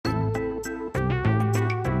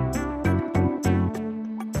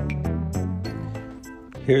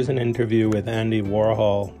Here's an interview with Andy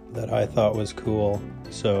Warhol that I thought was cool,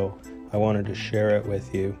 so I wanted to share it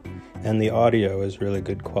with you. And the audio is really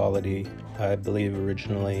good quality, I believe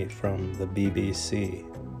originally from the BBC.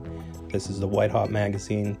 This is the White Hot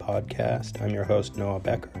Magazine podcast. I'm your host, Noah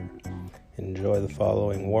Becker. Enjoy the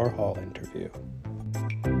following Warhol interview.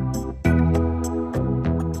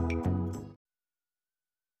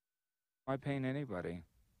 I paint anybody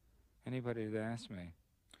that asks me.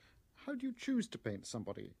 How do you choose to paint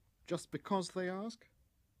somebody? Just because they ask?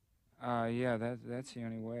 Yeah, that's the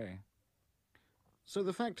only way. So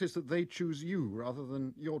the fact is that they choose you rather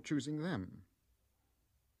than you're choosing them?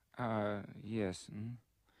 Yes. Mm.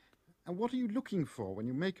 And what are you looking for when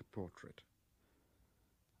you make a portrait?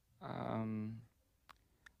 Actually,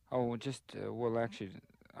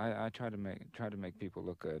 I try to make people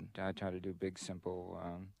look good. I try to do big, simple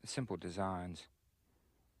designs,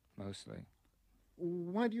 mostly.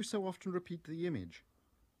 Why do you so often repeat the image?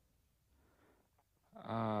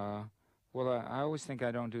 I always think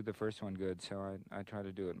I don't do the first one good, so I try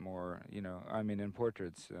to do it more. In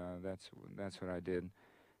portraits, that's what I did,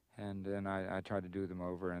 and then I try to do them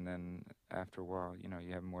over, and then after a while, you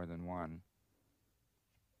have more than one.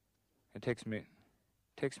 It takes me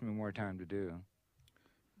more time to do.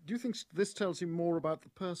 Do you think this tells you more about the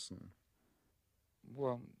person?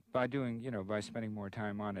 Well, by spending more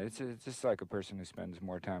time on it, it's just like a person who spends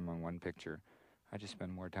more time on one picture. I just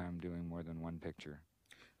spend more time doing more than one picture.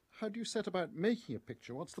 How do you set about making a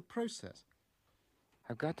picture? What's the process?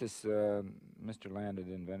 I've got this, Mr. Land had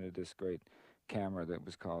invented this great camera that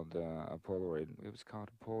was called a Polaroid. It was called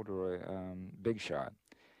a Polaroid Big Shot.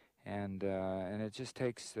 And it just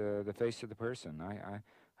takes the face of the person. I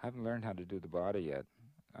haven't learned how to do the body yet.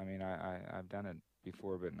 I mean, I've done it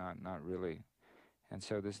before, but not really. And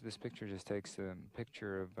so this picture just takes a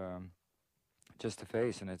picture of just the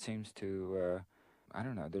face, and it seems to, I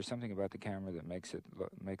don't know, there's something about the camera that makes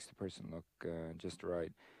the person look just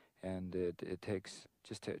right. And it takes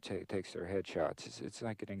their headshots. It's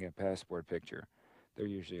like getting a passport picture. They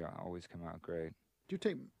usually always come out great. Do you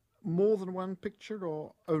take more than one picture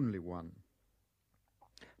or only one?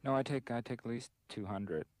 No, I take at least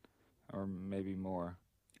 200 or maybe more.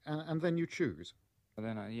 And then you choose?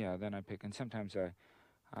 Then I pick, and sometimes I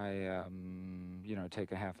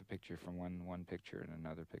take a half a picture from one picture and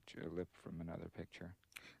another picture, a lip from another picture.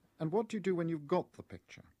 And what do you do when you've got the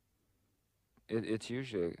picture? It's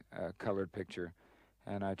usually a colored picture,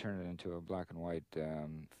 and I turn it into a black and white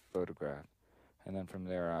photograph, and then from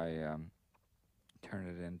there I turn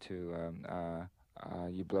it into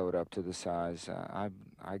you blow it up to the size. I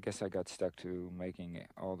guess I got stuck to making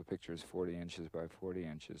all the pictures 40 inches by 40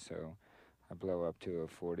 inches, so I blow up to a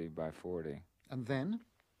 40 by 40. And then?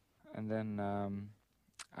 And then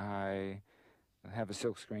I have a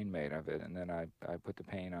silk screen made of it, and then I put the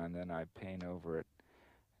paint on, then I paint over it,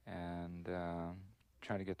 and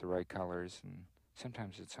try to get the right colors. And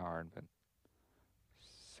sometimes it's hard, but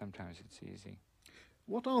sometimes it's easy.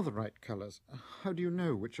 What are the right colors? How do you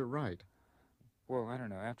know which are right? Well, I don't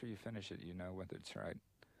know. After you finish it, you know whether it's right.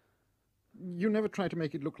 You never try to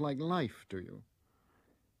make it look like life, do you?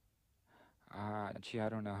 I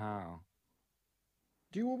don't know how.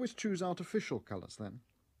 Do you always choose artificial colors, then?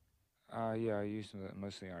 Yeah, I use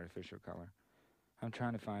mostly artificial color. I'm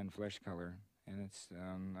trying to find flesh color, and it's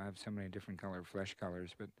I have so many different flesh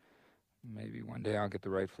colors, but maybe one day I'll get the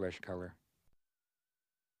right flesh color.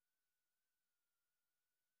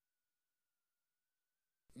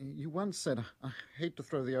 You once said, I hate to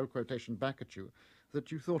throw the old quotation back at you,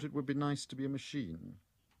 that you thought it would be nice to be a machine.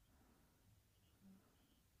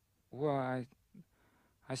 Well,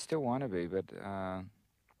 I still want to be, but I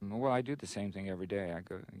do the same thing every day. I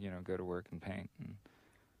go to work and paint, and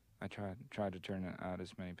I try to turn out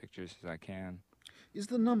as many pictures as I can. Is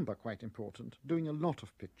the number quite important, doing a lot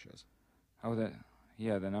of pictures? Oh, the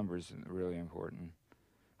number's really important.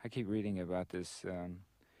 I keep reading about this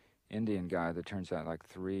Indian guy that turns out like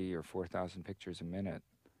 3,000 or 4,000 pictures a minute.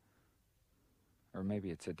 Or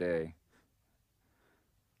maybe it's a day.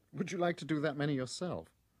 Would you like to do that many yourself?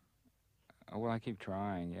 Well, I keep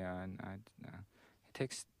trying, yeah, and it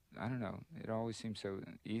takes, I don't know, it always seems so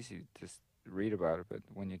easy to read about it, but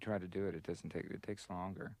when you try to do it, it takes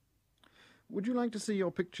longer. Would you like to see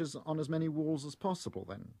your pictures on as many walls as possible,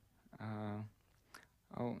 then?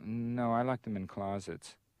 No, I like them in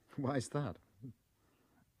closets. Why is that?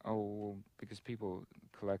 Oh, because people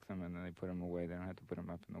collect them and then they put them away. They don't have to put them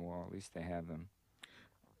up in the wall. At least they have them.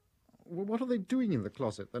 Well, what are they doing in the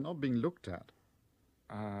closet? They're not being looked at.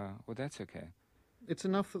 Well, that's okay. It's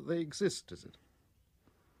enough that they exist, is it?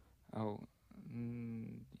 Oh,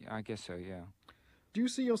 I guess so, yeah. Do you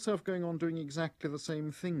see yourself going on doing exactly the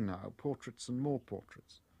same thing now, portraits and more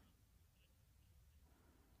portraits?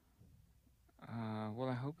 Well,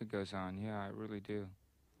 I hope it goes on. Yeah, I really do.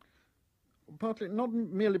 Partly not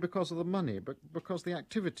merely because of the money, but because the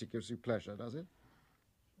activity gives you pleasure, does it?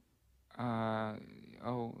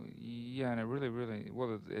 Oh, yeah, and it really,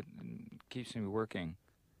 well, it keeps me working.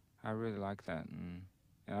 I really like that, and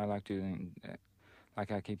I like doing,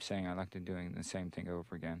 like I keep saying, I like to doing the same thing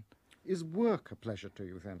over again. Is work a pleasure to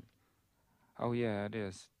you then? Oh, yeah, it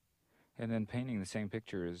is. And then painting the same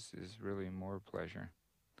picture is really more pleasure.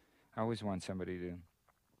 I always want somebody to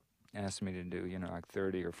ask me to do, like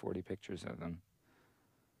 30 or 40 pictures of them.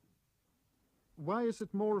 Why is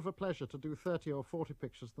it more of a pleasure to do 30 or 40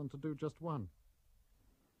 pictures than to do just one?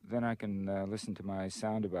 Then I can listen to my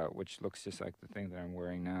soundabout, which looks just like the thing that I'm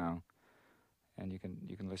wearing now, and you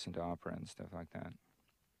can listen to opera and stuff like that.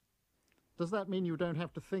 Does that mean you don't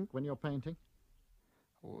have to think when you're painting?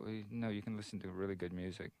 Well, no, you can listen to really good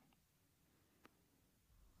music.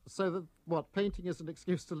 So that, what, painting is an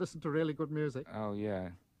excuse to listen to really good music? Oh, yeah.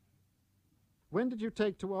 When did you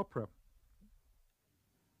take to opera?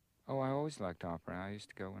 Oh, I always liked opera. I used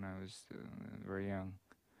to go when I was very young.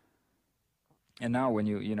 And now when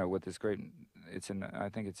with this great, I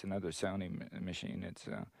think it's another Sony machine.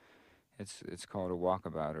 It's called a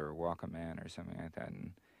walkabout or a walkaman or something like that,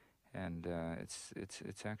 and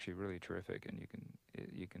it's actually really terrific. And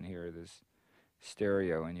you can hear this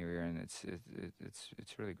stereo in your ear, and it's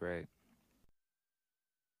really great.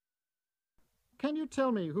 Can you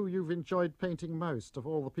tell me who you've enjoyed painting most of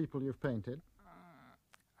all the people you've painted?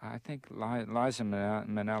 I think Liza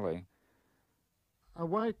Minnelli.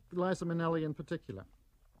 Why Liza Minnelli in particular?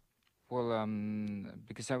 Well,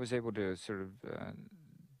 because I was able to sort of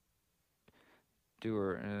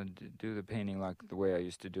do the painting like the way I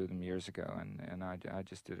used to do them years ago, and I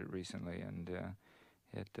just did it recently, and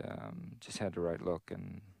it just had the right look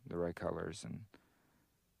and the right colors. And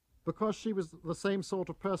because she was the same sort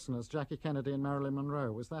of person as Jackie Kennedy and Marilyn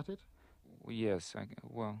Monroe, was that it? Yes,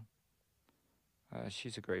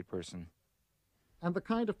 she's a great person. And the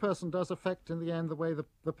kind of person does affect in the end the way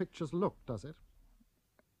the pictures look, does it?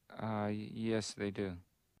 Yes, they do.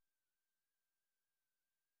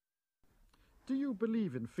 Do you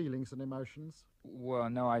believe in feelings and emotions? Well,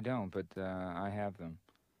 no, I don't, but I have them.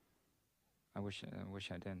 I wish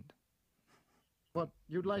I didn't. But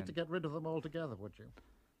you'd like to get rid of them altogether, would you?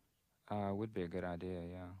 Would be a good idea,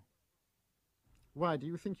 yeah. Why? Do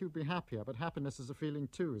you think you'd be happier? But happiness is a feeling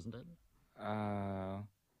too, isn't it?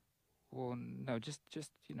 Well, no, just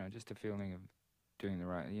a feeling of doing the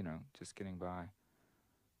right, just getting by.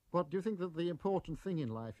 What, do you think that the important thing in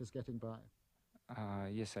life is getting by?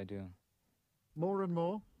 Yes, I do. More and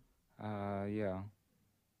more? Yeah.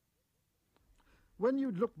 When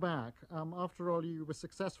you look back, after all, you were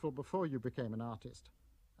successful before you became an artist.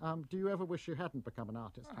 Do you ever wish you hadn't become an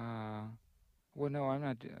artist? Well, no, I'm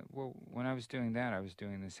not. Well, when I was doing that, I was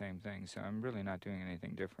doing the same thing, so I'm really not doing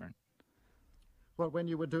anything different. Well, when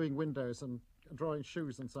you were doing windows and drawing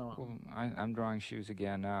shoes and so on? Well, I'm drawing shoes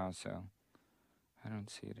again now, so I don't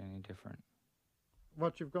see it any different.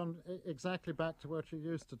 What, you've gone exactly back to what you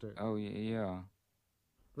used to do? Oh, yeah.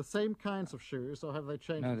 The same kinds of shoes, or have they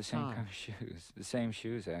changed? No, the same kind of shoes. The same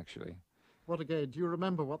shoes, actually. What again? Do you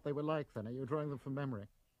remember what they were like then? Are you drawing them from memory?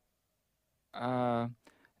 No.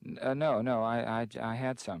 I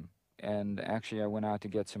had some, and actually I went out to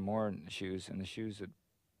get some more shoes, and the shoes that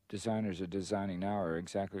designers are designing now are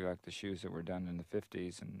exactly like the shoes that were done in the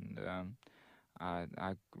 50s, and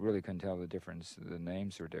I really couldn't tell the difference. The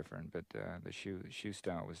names were different, but the shoe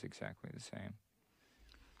style was exactly the same.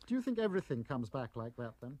 Do you think everything comes back like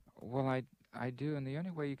that then? Well, I do, and the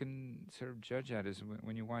only way you can sort of judge that is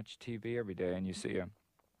when you watch TV every day and you see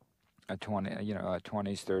a 20s,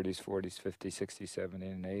 30s, 40s, 50s, 60s,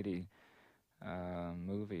 70s, and 80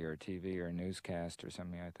 movie or TV or newscast or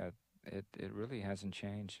something like that. It really hasn't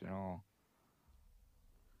changed at all.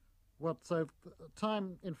 What, so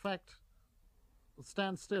time, in fact,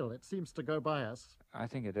 stands still? It seems to go by us. I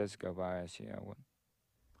think it does go by us, yeah.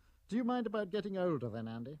 Do you mind about getting older then,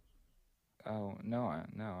 Andy? Oh, no,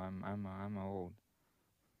 I'm old.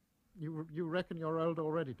 You reckon you're old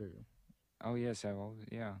already, do you? Oh, yes, I'm old,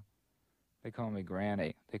 yeah. They call me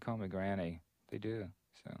Granny. They do,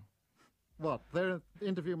 so. What? They're in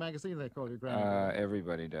Interview magazine, they call you Granny?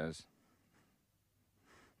 Everybody does.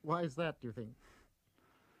 Why is that, do you think?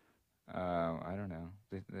 I don't know.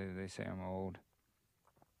 They say I'm old.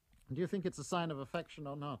 Do you think it's a sign of affection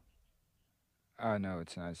or not? No,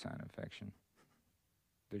 it's not a sign of affection.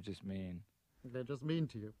 They're just mean. They're just mean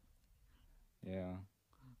to you? Yeah.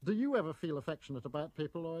 Do you ever feel affectionate about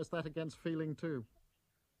people, or is that against feeling too?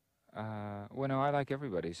 Well, no, I like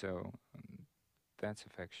everybody, so that's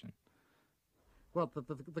affection. Well,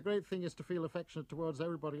 the great thing is to feel affectionate towards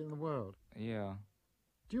everybody in the world. Yeah.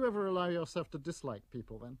 Do you ever allow yourself to dislike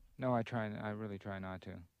people then? No, I really try not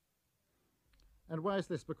to. And why is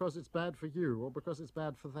this? Because it's bad for you, or because it's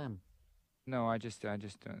bad for them? No, I just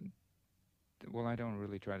well, I don't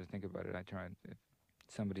really try to think about it. I try, if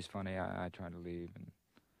somebody's funny, I try to leave.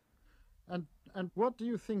 And what do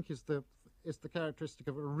you think is the characteristic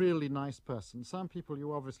of a really nice person? Some people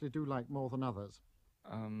you obviously do like more than others.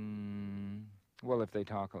 Well, if they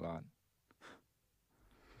talk a lot.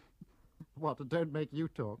 What, don't make you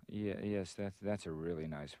talk? Yeah, yes, that's a really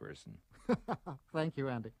nice person. Thank you,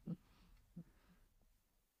 Andy.